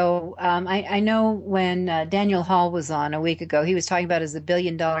 and so I know when Daniel Hall was on a week ago, he was talking about it as a $1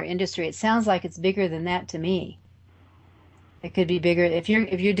 billion industry. It sounds like it's bigger than that to me. It could be bigger if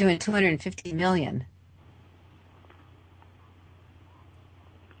you're doing 250 million.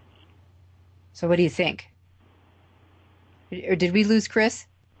 So what do you think? Or did we lose Chris?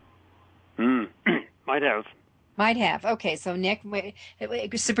 Might have. Might have. Okay, so Nick,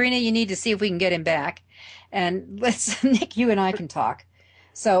 Sabrina, you need to see if we can get him back, and Nick, you and I can talk.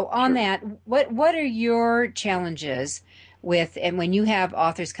 So on that, what are your challenges with, and when you have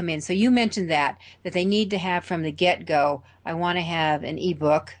authors come in? So you mentioned that they need to have from the get-go, I want to have an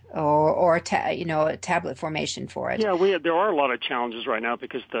ebook or a tablet formation for it. Yeah, there are a lot of challenges right now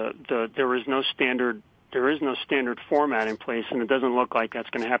because there is no standard format in place, and it doesn't look like that's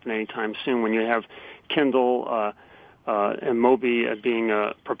going to happen anytime soon. When you have Kindle and Mobi being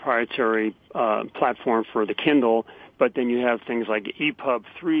a proprietary platform for the Kindle, but then you have things like EPUB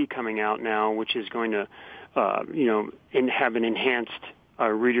 3 coming out now, which is going to have an enhanced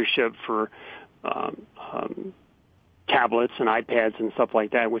readership for tablets and iPads and stuff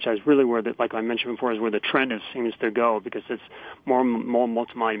like that, which is really where, like I mentioned before, is where the trend seems to go because it's more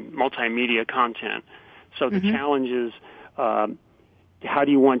multimedia content. So the challenge is, how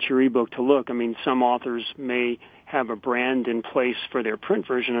do you want your ebook to look? I mean, some authors may have a brand in place for their print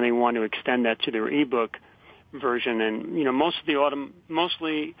version, and they want to extend that to their ebook version. And mostly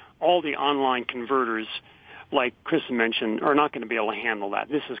all the online converters, like Chris mentioned, are not going to be able to handle that.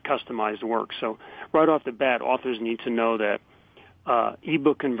 This is customized work. So right off the bat, authors need to know that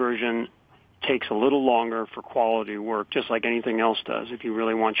ebook conversion takes a little longer for quality work, just like anything else does. If you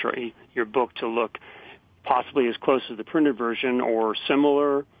really want your book to look possibly as close as the printed version or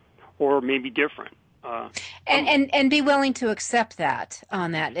similar or maybe different. And be willing to accept that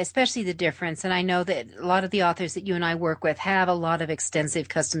on that, especially the difference. And I know that a lot of the authors that you and I work with have a lot of extensive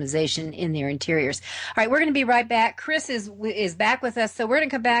customization in their interiors. All right, we're going to be right back. Chris is back with us, so we're going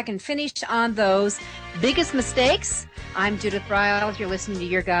to come back and finish on those biggest mistakes. I'm Judith Briles. You're listening to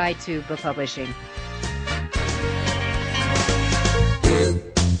Your Guide to Book Publishing.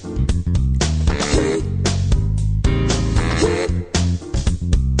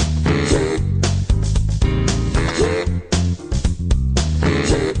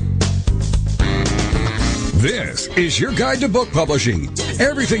 This is Your Guide to Book Publishing.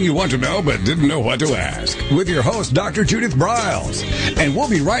 Everything you want to know but didn't know what to ask. With your host, Dr. Judith Briles. And we'll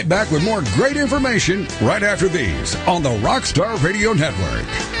be right back with more great information right after these on the Rockstar Radio Network.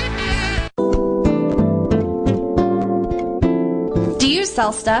 Do you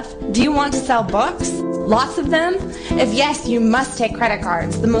sell stuff? Do you want to sell books? Lots of them? If yes, you must take credit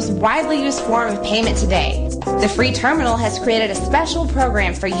cards, the most widely used form of payment today. The free terminal has created a special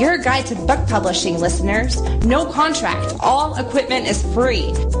program for Your Guide to Book Publishing listeners. No contract. All equipment is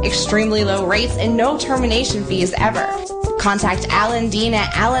free. Extremely low rates and no termination fees ever. Contact Alan Dean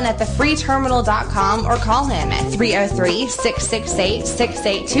at alan@thefreeterminal.com or call him at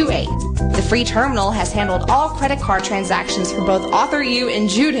 303-668-6828. The free terminal has handled all credit card transactions for both author you and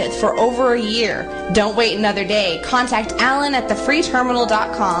Judith for over a year. Don't wait another day. Contact Alan at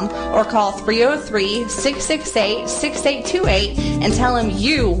thefreeterminal.com or call 303-668-6828 and tell him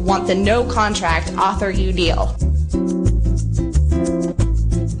you want the no contract author you deal.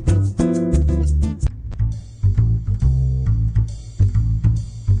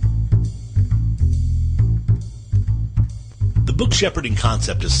 The book shepherding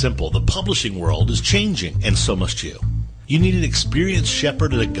concept is simple. The publishing world is changing, and so must you. You need an experienced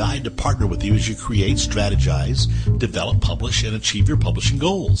shepherd and a guide to partner with you as you create, strategize, develop, publish, and achieve your publishing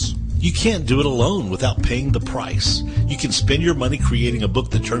goals. You can't do it alone without paying the price. You can spend your money creating a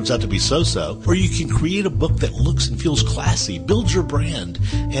book that turns out to be so-so, or you can create a book that looks and feels classy, builds your brand,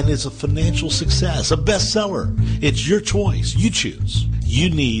 and is a financial success, a bestseller. It's your choice. You choose.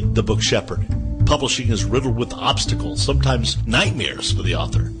 You need the Book Shepherd. Publishing is riddled with obstacles, sometimes nightmares for the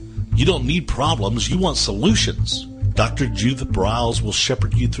author. You don't need problems. You want solutions. Dr. Judith Briles will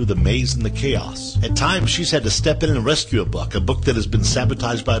shepherd you through the maze and the chaos. At times, she's had to step in and rescue a book that has been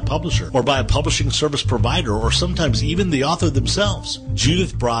sabotaged by a publisher or by a publishing service provider or sometimes even the author themselves.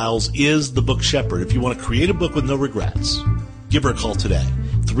 Judith Briles is the Book Shepherd if you want to create a book with no regrets. Give her a call today,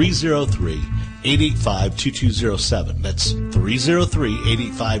 303-885-2207. That's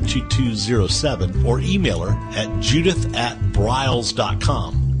 303-885-2207, or email her at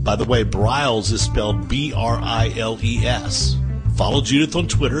judith@briles.com. By the way, Briles is spelled B-R-I-L-E-S. Follow Judith on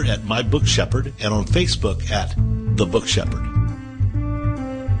Twitter at My Book Shepherd and on Facebook at The Book Shepherd.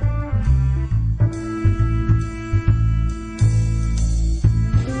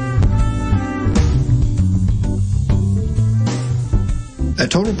 At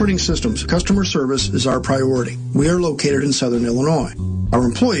Total Printing Systems, customer service is our priority. We are located in Southern Illinois. Our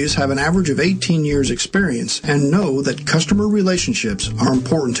employees have an average of 18 years experience and know that customer relationships are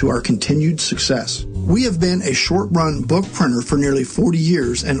important to our continued success. We have been a short-run book printer for nearly 40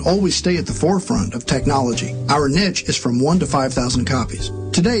 years and always stay at the forefront of technology. Our niche is from 1 to 5,000 copies.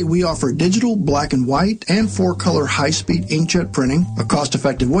 Today, we offer digital, black and white, and 4-color high-speed inkjet printing, a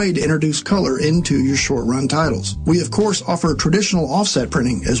cost-effective way to introduce color into your short-run titles. We, of course, offer traditional offset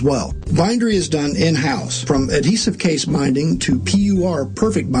printing as well. Bindery is done in-house, from adhesive case binding to PUR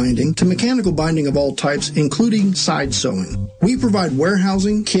perfect binding to mechanical binding of all types, including side sewing. We provide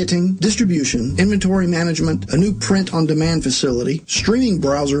warehousing, kitting, distribution, inventory management, a new print-on-demand facility, streaming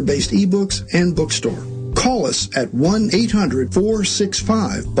browser-based eBooks, and bookstore. Call us at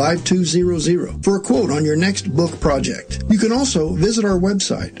 1-800-465-5200 for a quote on your next book project. You can also visit our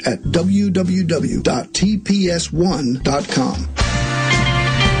website at www.tps1.com.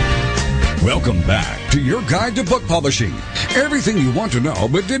 Welcome back to your guide to book publishing. Everything you want to know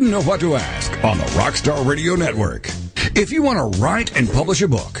but didn't know what to ask on the Rockstar Radio Network. If you want to write and publish a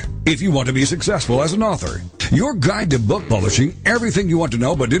book, if you want to be successful as an author, your guide to book publishing, everything you want to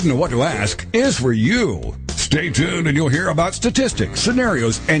know but didn't know what to ask, is for you. Stay tuned and you'll hear about statistics,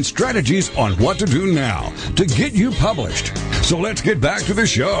 scenarios, and strategies on what to do now to get you published. So let's get back to the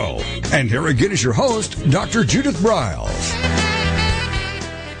show. And here again is your host, Dr. Judith Briles.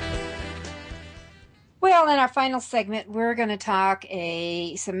 Well, in our final segment, we're going to talk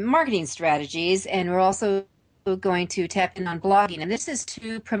some marketing strategies, and we're also going to tap in on blogging. And this is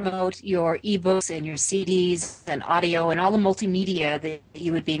to promote your eBooks and your CDs and audio and all the multimedia that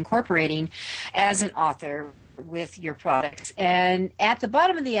you would be incorporating as an author with your products. And at the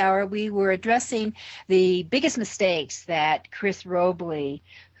bottom of the hour, we were addressing the biggest mistakes that Chris Robley,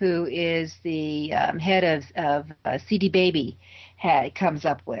 who is the head of CD Baby, comes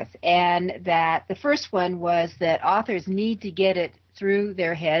up with. And that the first one was that authors need to get it through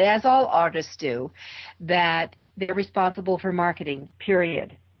their head, as all artists do, that they're responsible for marketing,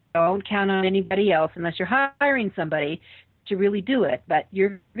 period. Don't count on anybody else unless you're hiring somebody to really do it, but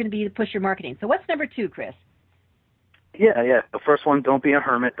you're going to be to push your marketing. So what's number 2, Chris? Yeah. The first one, don't be a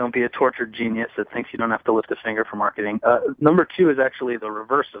hermit. Don't be a tortured genius that thinks you don't have to lift a finger for marketing. Number 2 is actually the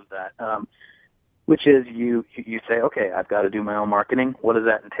reverse of that, which is you say, okay, I've got to do my own marketing. What does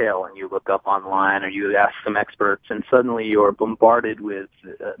that entail? And you look up online or you ask some experts, and suddenly you're bombarded with,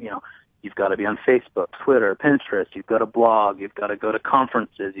 you've got to be on Facebook, Twitter, Pinterest. You've got to blog. You've got to go to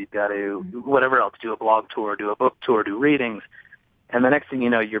conferences. You've got to whatever else, do a blog tour, do a book tour, do readings. And the next thing you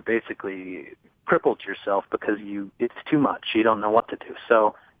know, you're basically crippled yourself because it's too much. You don't know what to do.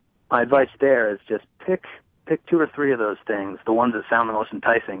 So my advice there is just pick 2 or 3 of those things, the ones that sound the most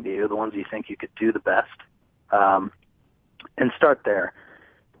enticing to you, the ones you think you could do the best, and start there.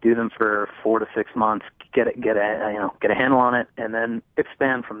 Do them for 4 to 6 months, get a handle on it, and then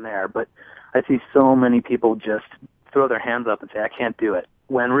expand from there. But I see so many people just throw their hands up and say, I can't do it,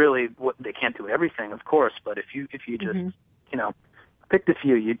 when really they can't do everything, of course. But if you just picked a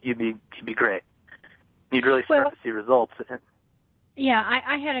few, you'd be great. You'd really start to see results. Yeah,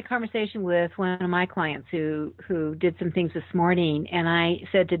 I had a conversation with one of my clients who did some things this morning, and I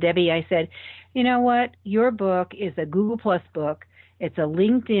said to Debbie, I said, you know what, your book is a Google Plus book. It's a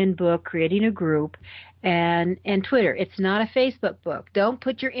LinkedIn book, creating a group, and Twitter. It's not a Facebook book. Don't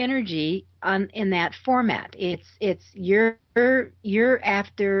put your energy in that format. It's you're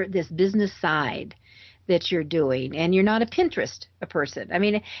after this business side that you're doing, and you're not a Pinterest person. I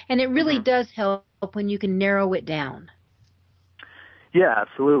mean, and it really does help when you can narrow it down. Yeah,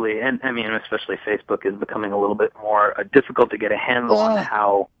 absolutely. And I mean, especially Facebook is becoming a little bit more difficult to get a handle on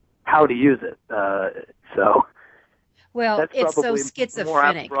how to use it. Well, that's it's so probably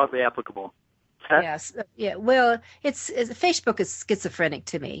schizophrenic. More broadly applicable. Yes. Yeah. Well, Facebook is schizophrenic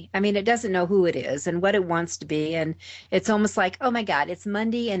to me. I mean, it doesn't know who it is and what it wants to be. And it's almost like, oh my God, it's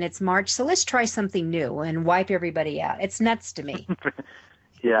Monday and it's March. So let's try something new and wipe everybody out. It's nuts to me.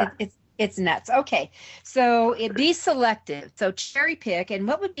 Yeah. It's nuts. Okay. So be selective. So cherry pick. And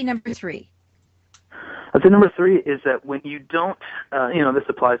what would be number 3? I'd say number 3 is that when you don't, this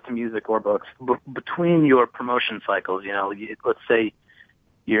applies to music or books, between your promotion cycles, let's say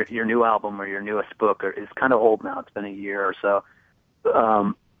your new album or your newest book is kind of old now. It's been a year or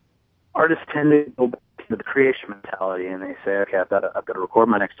so. Artists tend to go back to the creation mentality, and they say, okay, I've got to record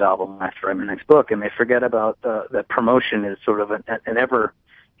my next album after I write my next book, and they forget about that promotion is sort of an ever,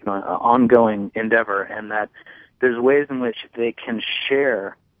 ongoing endeavor, and that there's ways in which they can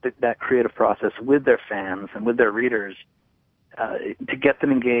share that creative process with their fans and with their readers to get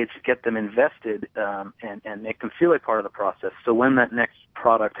them engaged, get them invested, and make them feel like part of the process. So when that next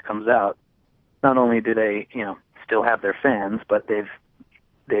product comes out, not only do they, still have their fans, but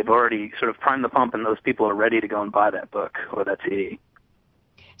they've already sort of primed the pump, and those people are ready to go and buy that book or that CD.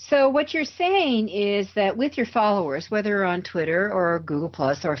 So what you're saying is that with your followers, whether on Twitter or Google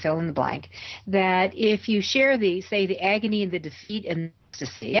Plus or fill in the blank, that if you share the agony and the defeat and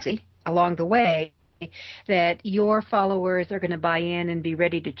ecstasy along the way, that your followers are going to buy in and be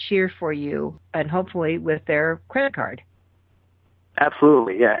ready to cheer for you, and hopefully with their credit card.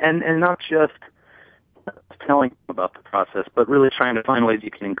 Absolutely, yeah, and not just telling them about the process, but really trying to find ways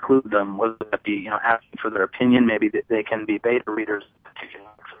you can include them, whether that be asking for their opinion. Maybe they can be beta readers of particular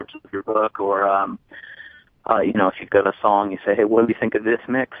excerpts of your book, or if you've got a song, you say, hey, what do you think of this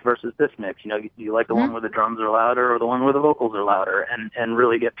mix versus this mix? Do you like the one where the drums are louder or the one where the vocals are louder? And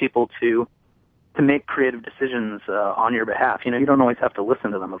really get people to make creative decisions on your behalf. You don't always have to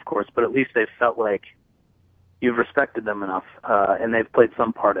listen to them, of course, but at least they've felt like you've respected them enough, and they've played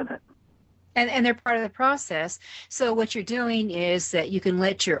some part in it. And they're part of the process. So what you're doing is that you can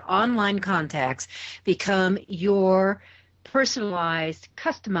let your online contacts become your personalized,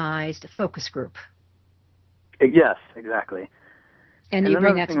 customized focus group. Yes, exactly. And you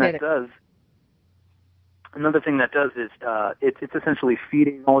bring that together. Another thing that does is it's essentially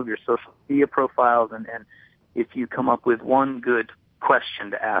feeding all of your social media profiles, and if you come up with one good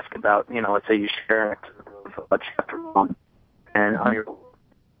question to ask about, let's say you share a chapter 1, and on your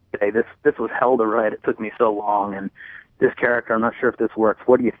say, this was hell to write, it took me so long, and this character, I'm not sure if this works,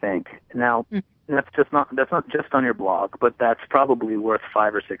 what do you think? Now, that's not just on your blog, but that's probably worth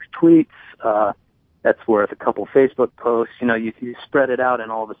 5 or 6 tweets, that's worth a couple Facebook posts. You spread it out,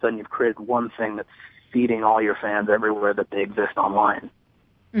 and all of a sudden you've created one thing that's feeding all your fans everywhere that they exist online.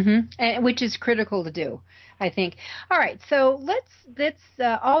 And which is critical to do, I think. All right, so let's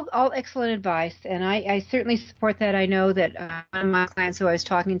all excellent advice, and I certainly support that. I know that one of my clients who I was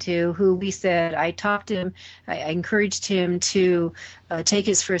talking to, who we said, I talked to him, I encouraged him to take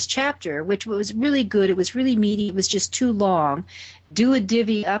his first chapter, which was really good. It was really meaty. It was just too long. Do a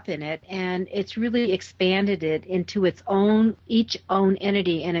divvy up in it, and it's really expanded it into each own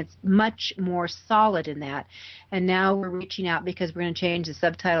entity, and it's much more solid in that. And now we're reaching out because we're going to change the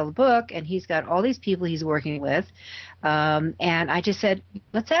subtitle of the book, and he's got all these people he's working with. And I just said,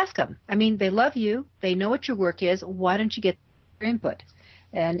 let's ask them. I mean, they love you. They know what your work is. Why don't you get their input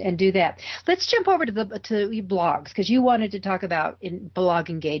and do that? Let's jump over to blogs, because you wanted to talk about blog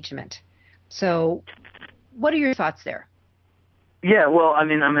engagement. So what are your thoughts there? Yeah, well, I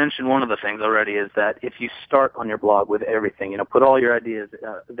mean, I mentioned one of the things already is that if you start on your blog with everything, put all your ideas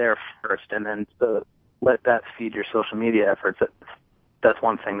there first, and then let that feed your social media efforts. That's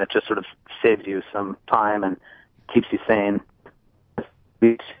one thing that just sort of saves you some time and keeps you sane.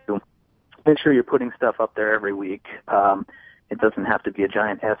 Make sure you're putting stuff up there every week. It doesn't have to be a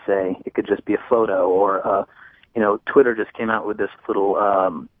giant essay. It could just be a photo, or Twitter just came out with this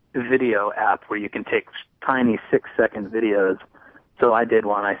little video app where you can take tiny 6-second videos. So I did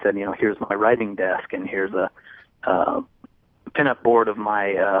one. I said, here's my writing desk, and here's a pinup board of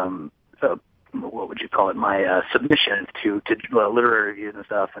my what would you call it? My submissions to literary reviews and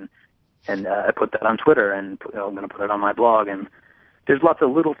stuff, and I put that on Twitter, and I'm going to put it on my blog. And there's lots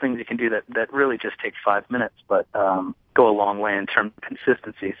of little things you can do that really just take 5 minutes, but go a long way in terms of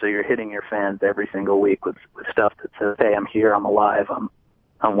consistency. So you're hitting your fans every single week with stuff that says, "Hey, I'm here, I'm alive,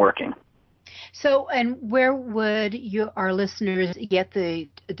 I'm working." So, and where would our listeners get the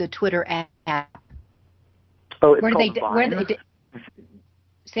Twitter app? Oh, it's called Vine.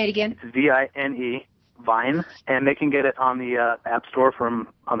 Say it again. It's VINE, Vine, and they can get it on the App Store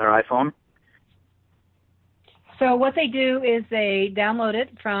on their iPhone. So what they do is they download it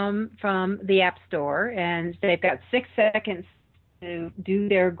from the App Store, and they've got 6 seconds to do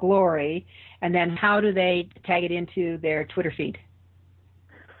their glory, and then how do they tag it into their Twitter feed?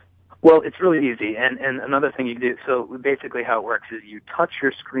 Well, it's really easy, and another thing you do, so basically how it works is you touch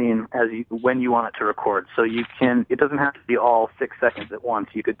your screen when you want it to record. So it doesn't have to be all 6 seconds at once.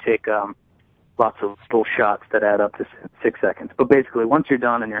 You could take lots of little shots that add up to 6 seconds. But basically, once you're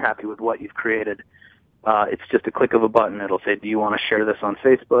done and you're happy with what you've created, it's just a click of a button. It'll say, do you want to share this on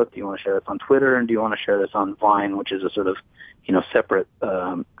Facebook? Do you want to share this on Twitter? And do you want to share this on Vine, which is a sort of, separate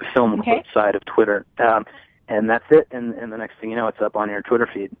film clip side of Twitter? And that's it. And the next thing you know, it's up on your Twitter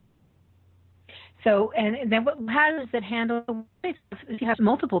feed. So, and then how does it handle if you have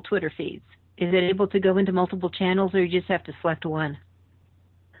multiple Twitter feeds? Is it able to go into multiple channels, or you just have to select one?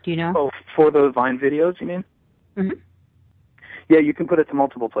 Do you know? Oh, for those Vine videos, you mean? Mm-hmm. Yeah, you can put it to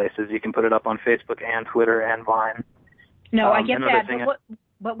multiple places. You can put it up on Facebook and Twitter and Vine. No, I get that.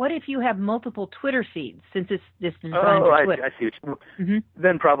 But what if you have multiple Twitter feeds, since it's designed for Twitter? I see what you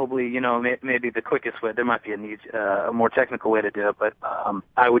Then probably, maybe the quickest way, there might be a more technical way to do it, but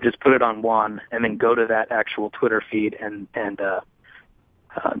I would just put it on one and then go to that actual Twitter feed and retweet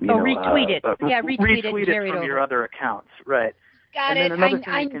it. Retweet it from your other accounts. Right. Got it. And then another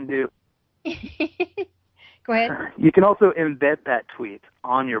thing you can do. Go ahead. You can also embed that tweet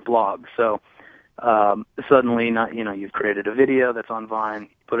on your blog. So suddenly, you've created a video that's on Vine, you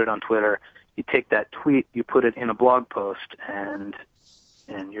put it on Twitter, you take that tweet, you put it in a blog post, and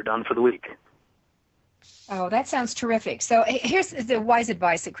you're done for the week. Oh, that sounds terrific. So here's the wise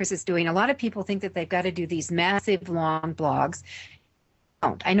advice that Chris is doing. A lot of people think that they've got to do these massive, long blogs.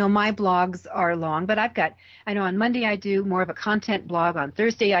 I know my blogs are long, but I know on Monday I do more of a content blog. On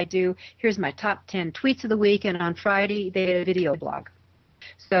Thursday I do, here's my top 10 tweets of the week, and on Friday they have a video blog.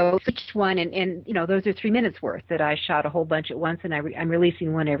 So each one, and those are 3 minutes worth that I shot a whole bunch at once, and I'm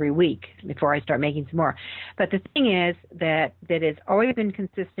releasing one every week before I start making some more. But the thing is that has always been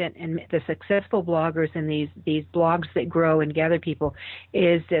consistent, and the successful bloggers and these blogs that grow and gather people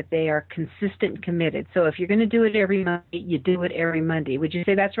is that they are consistent, committed. So if you're going to do it every Monday, you do it every Monday. Would you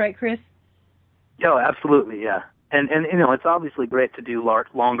say that's right, Chris? Oh, absolutely, yeah. And it's obviously great to do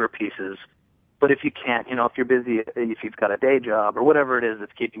longer pieces. But if you can't, if you're busy, if you've got a day job or whatever it is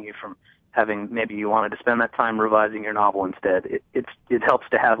that's keeping you from having, maybe you wanted to spend that time revising your novel instead, it helps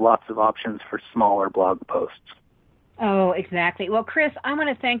to have lots of options for smaller blog posts. Oh, exactly. Well, Chris, I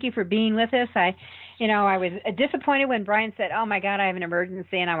want to thank you for being with us. I was disappointed when Brian said, "Oh my God, I have an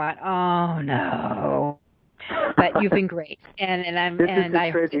emergency," and I went, "Oh no." But you've been great, and This is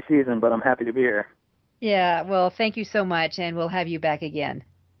a crazy season, but I'm happy to be here. Yeah. Well, thank you so much, and we'll have you back again.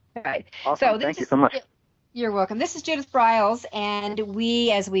 All right. Awesome. Thank you so much. You're welcome. This is Judith Briles, and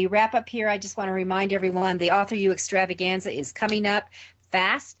as we wrap up here, I just want to remind everyone the Author U Extravaganza is coming up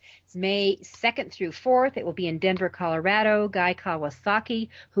fast. It's May 2nd through 4th. It will be in Denver, Colorado. Guy Kawasaki,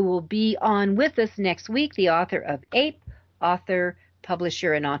 who will be on with us next week, the author of Ape, author,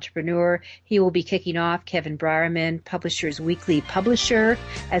 publisher, and entrepreneur. He will be kicking off. Kevin Briarman, Publishers Weekly publisher,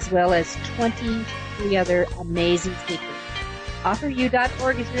 as well as 23 other amazing speakers.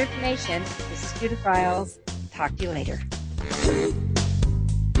 AuthorU.org is your information. This is Judith Briles. Talk to you later.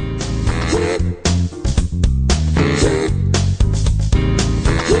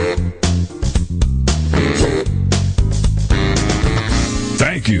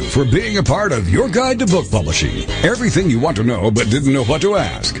 Thank you for being a part of Your Guide to Book Publishing. Everything you want to know but didn't know what to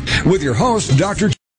ask. With your host, Dr.